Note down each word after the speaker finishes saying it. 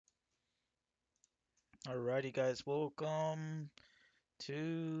Alrighty, guys, welcome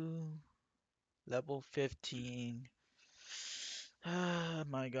to level 15. Ah,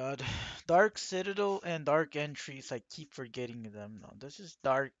 my God. Dark Citadel and Dark Entries. I keep forgetting them. No, this is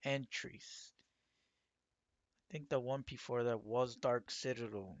Dark Entries. I think the one before that was Dark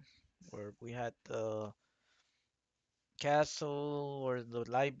Citadel, where we had the castle or the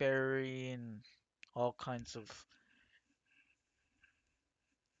library and all kinds of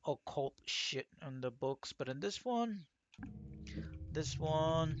occult shit on the books. But in this one,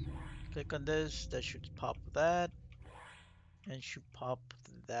 click on this, that should pop that. And should pop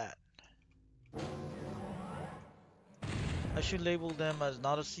that. I should label them as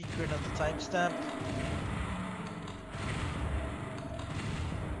not a secret on the timestamp.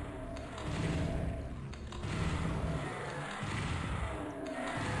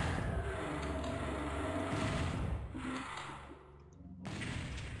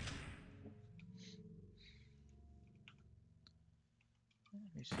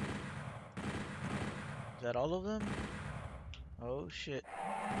 Let me see. Is that all of them? Oh shit.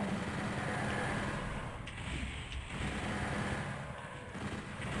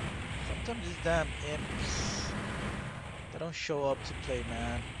 Sometimes these damn imps, they don't show up to play,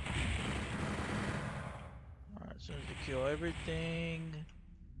 man. Alright, as soon as we kill everything,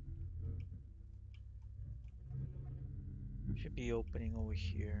 should be opening over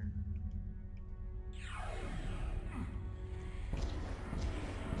here.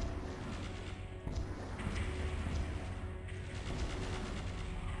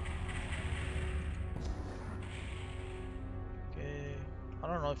 Okay. I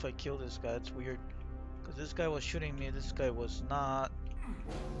don't know if I killed this guy, it's weird. Because this guy was shooting me, this guy was not.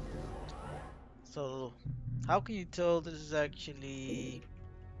 So, how can you tell this is actually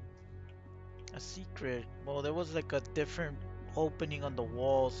a secret? Well, there was like a different opening on the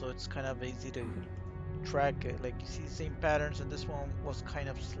wall, so it's kind of easy to track it. Like you see the same patterns, and this one was kind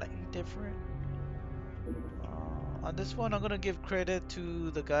of slightly different. On this one, I'm gonna give credit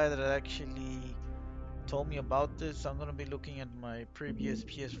to the guy that actually told me about this. I'm gonna be looking at my previous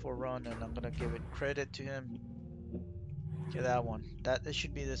PS4 run, and I'm gonna give it credit to him. Okay, that one. That it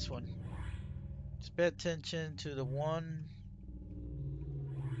should be this one. Just pay attention to the one.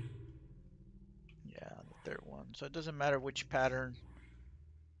 Yeah, the third one. So it doesn't matter which pattern.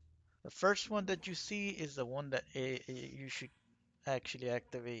 The first one that you see is the one that you should actually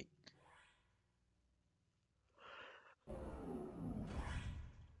activate.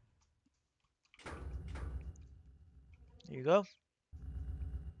 There you go.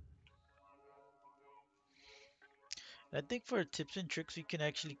 I think for tips and tricks, you can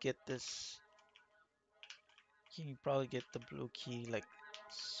actually get this. You can probably get the blue key like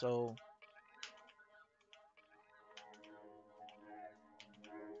so.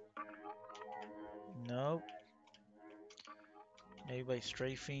 No, maybe by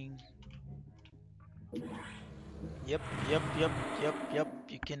strafing. Yep, yep, yep, yep, yep.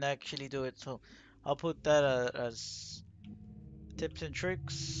 You can actually do it. So I'll put that as tips and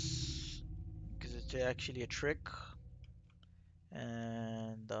tricks because it's actually a trick.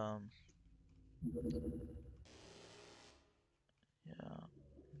 And yeah,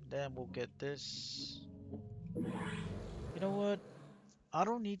 then we'll get this. You know what? I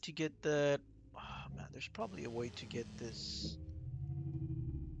don't need to get that. Oh, man, there's probably a way to get this.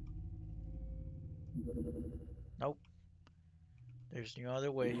 Nope, there's no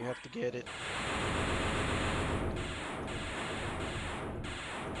other way. You have to get it.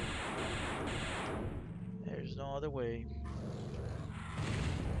 There's no other way.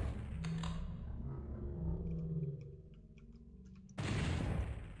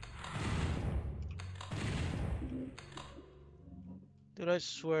 Dude, I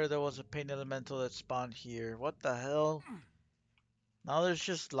swear there was a pain elemental that spawned here. What the hell? Now there's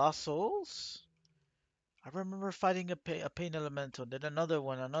just lost souls? I remember fighting a pain elemental, then another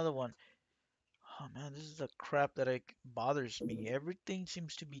one. Oh man, this is the crap that bothers me. Everything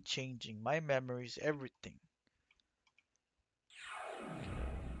seems to be changing. My memories, everything.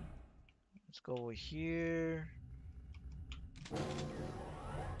 Let's go over here.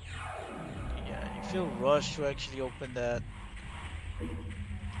 Yeah, you feel rushed to actually open that. Okay.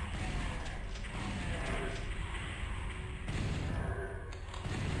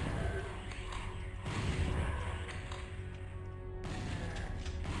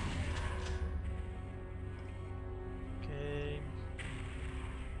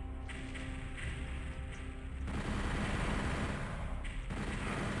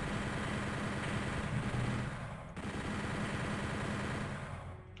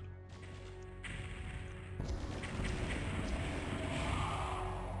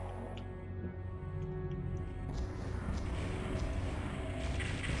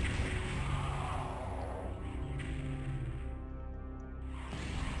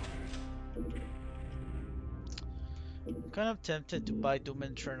 Kind of tempted to buy Doom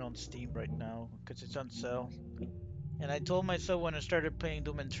Eternal on Steam right now because it's on sale. And I told myself when I started playing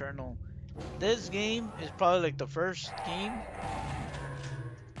Doom Eternal, this game is probably like the first game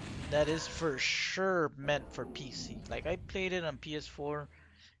that is for sure meant for PC. Like I played it on PS4,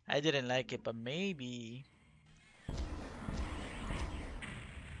 I didn't like it, but maybe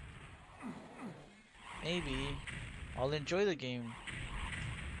I'll enjoy the game.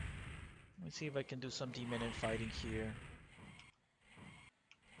 Let me see if I can do some demon fighting here.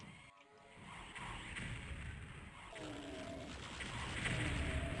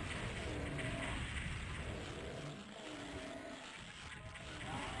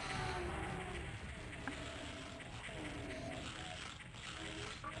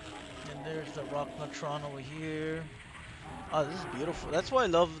 And there's the Rock Natron over here. Oh, this is beautiful. That's why I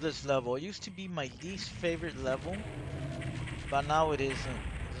love this level. It used to be my least favorite level, but now it isn't.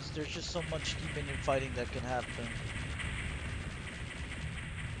 There's just so much demon fighting that can happen.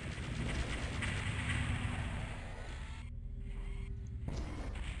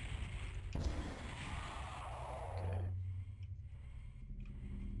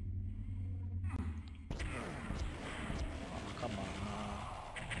 Oh, come on now.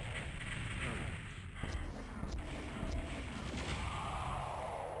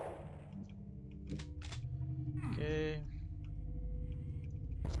 Okay.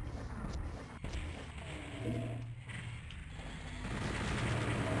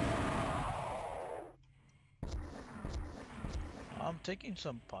 I'm taking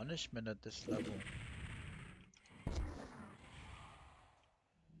some punishment at this level.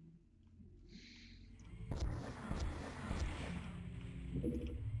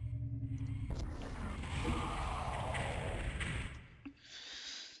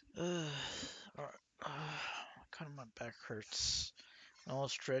 Ugh. Alright. Kind of my back hurts. No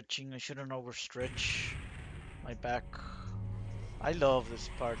stretching. I shouldn't overstretch my back. I love this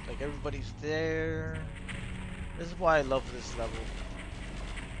part. Like everybody's there. This is why I love this level.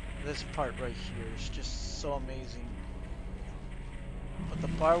 This part right here is just so amazing. But the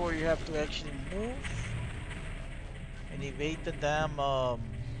part where you have to actually move and evade the damn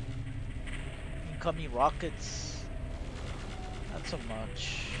incoming rockets, not so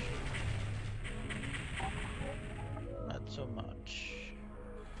much. Not so much.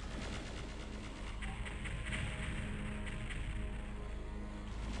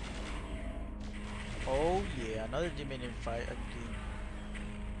 Oh yeah, another Dominion fight again.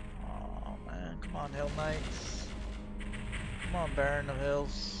 Oh man, come on, Hell Knights. Come on, Baron of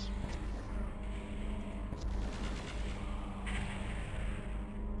Hills.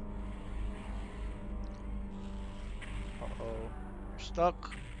 Uh-oh. We're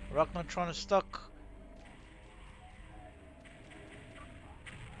stuck. Rocknotron is stuck.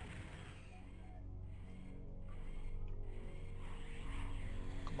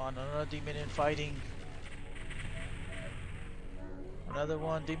 Come on, another Dominion fighting. Another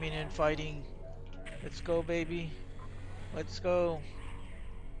one, Dominion fighting. Let's go, baby. Let's go.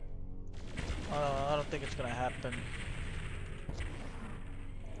 I don't think it's gonna happen.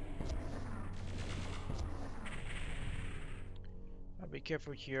 I'll be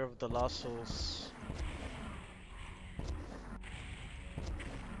careful here with the Lost Souls.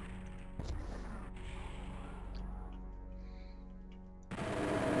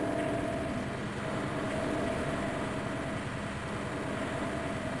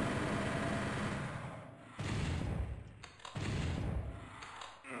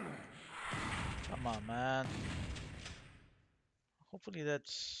 Come on, man. Hopefully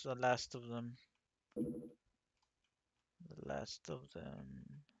that's the last of them. The last of them.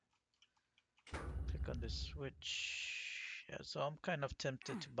 Click on the switch. Yeah, so I'm kind of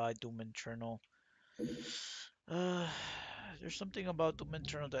tempted to buy Doom Eternal. Uh, there's something about Doom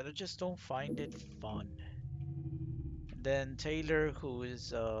Eternal that I just don't find it fun. And then Taylor, who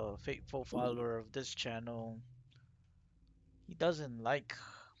is a faithful follower of this channel, he doesn't like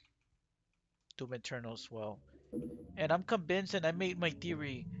Doom Eternal as well. And I'm convinced, and I made my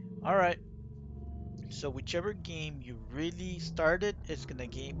theory. Alright, so whichever game you really started is gonna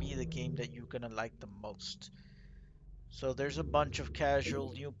be the game that you're gonna like the most. So there's a bunch of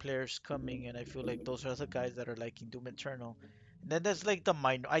casual new players coming, and I feel like those are the guys that are liking Doom Eternal. And then there's like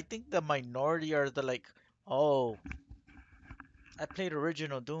I think the minority are the like, oh, I played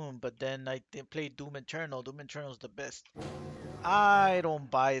original Doom, but then played Doom Eternal. Doom Eternal's the best. I don't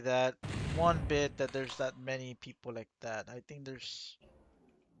buy that one bit that there's that many people like that. I think there's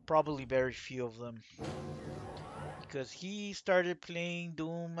probably very few of them. Because he started playing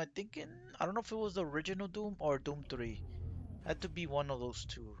Doom, I don't know if it was the original Doom or Doom 3. Had to be one of those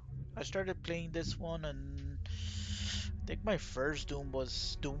two. I started playing this one and I think my first Doom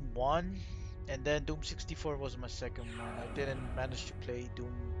was Doom 1, and then Doom 64 was my second one. I didn't manage to play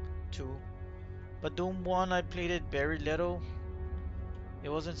Doom 2. But Doom 1, I played it very little. It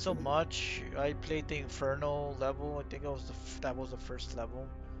wasn't so much. I played the Inferno level. I think that was the first level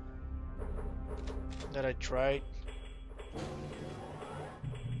that I tried.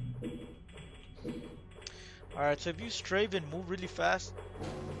 Alright, so if you strafe and move really fast,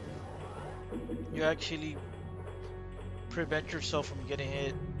 you actually prevent yourself from getting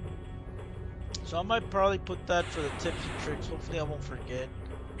hit. So I might probably put that for the tips and tricks. Hopefully I won't forget.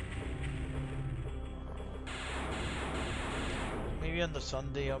 Maybe on the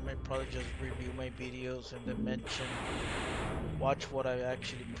Sunday I might probably just review my videos and then mention, watch what I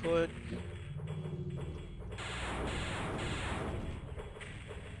actually put.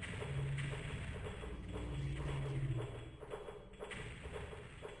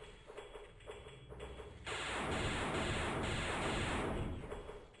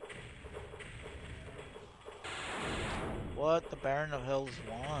 What? The Baron of Hell's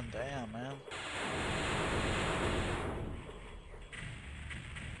won. Damn, man.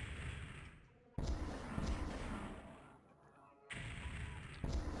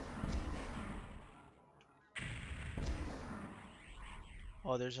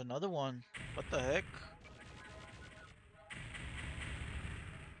 Oh, there's another one. What the heck?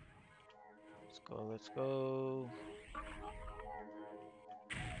 Let's go, let's go.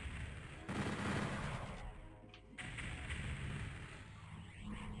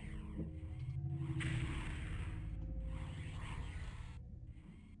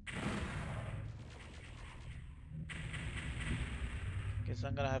 Guess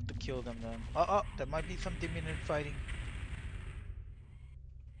I'm gonna have to kill them then. Oh, there might be some Diminutive fighting.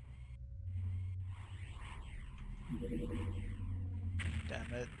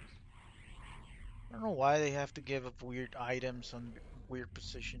 Damn it. I don't know why they have to give up weird items on weird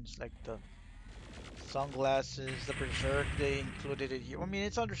positions like the sunglasses, the berserk, they included it here. I mean,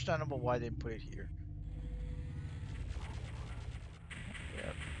 it's understandable why they put it here.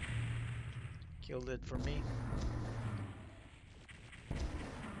 Yep. Killed it for me.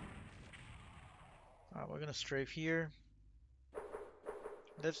 Alright, we're gonna strafe here.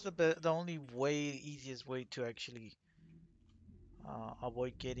 That's the only way, easiest way to actually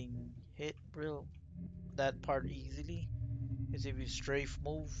avoid getting hit that part easily is if you strafe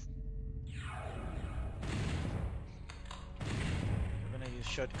move. We're gonna use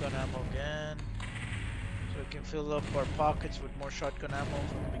shotgun ammo again, so we can fill up our pockets with more shotgun ammo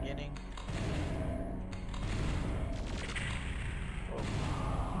from the beginning. Oh.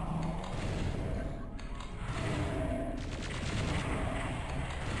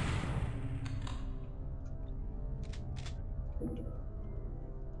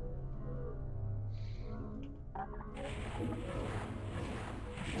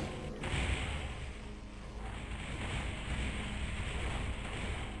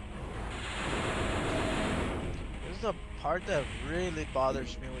 This is the part that really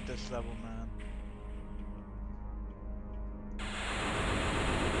bothers me with this level, man.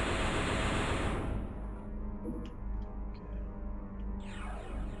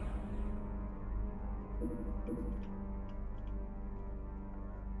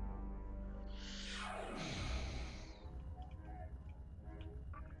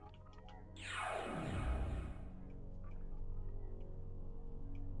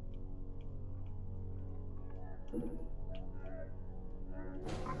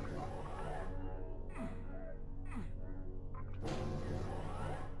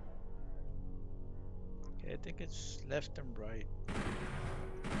 Okay, I think it's left and right.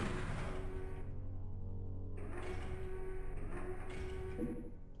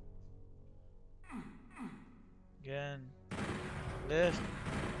 Again, left,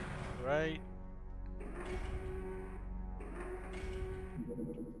 right.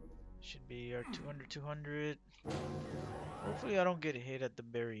 Should be our 200, 200. Hopefully I don't get hit at the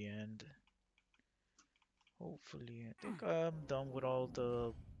very end. Hopefully. I think I'm done with all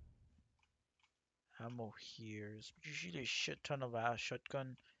the ammo here. It's usually a shit ton of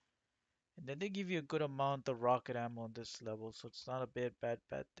shotgun. And then they give you a good amount of rocket ammo on this level, so it's not a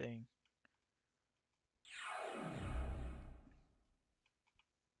bad thing.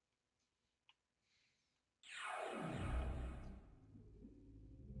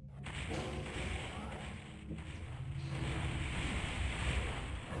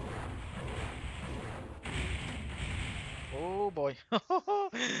 Oh boy.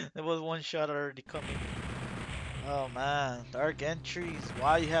 There was one shot already coming. Oh man, dark entries.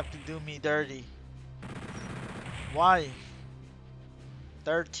 Why you have to do me dirty? Why?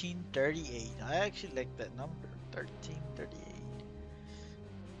 1338. I actually like that number. 1338.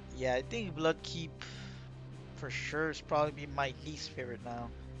 Yeah, I think Bloodkeep for sure is probably be my least favorite now.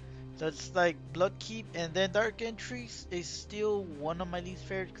 So it's like Bloodkeep and then Dark Entries is still one of my least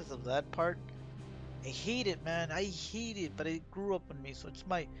favorite because of that part. I hate it, man. I hate it, but it grew up on me, so it's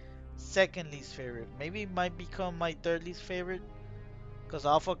my second least favorite. Maybe it might become my third least favorite because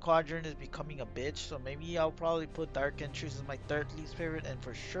Alpha Quadrant is becoming a bitch. So maybe I'll probably put Dark Entries as my third least favorite, and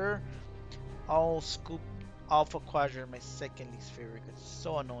for sure I'll scoop Alpha Quadrant my second least favorite. 'Cause it's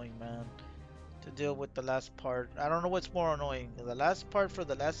so annoying, man, to deal with the last part. I don't know what's more annoying, the last part for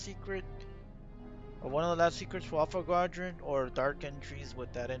the last secret, or one of the last secrets for Alpha Quadrant, or Dark Entries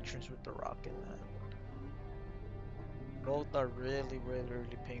with that entrance with the rocket, man. Both are really, really,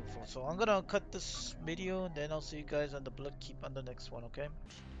 really painful. So I'm gonna cut this video and then I'll see you guys on the Bloodkeep on the next one, okay?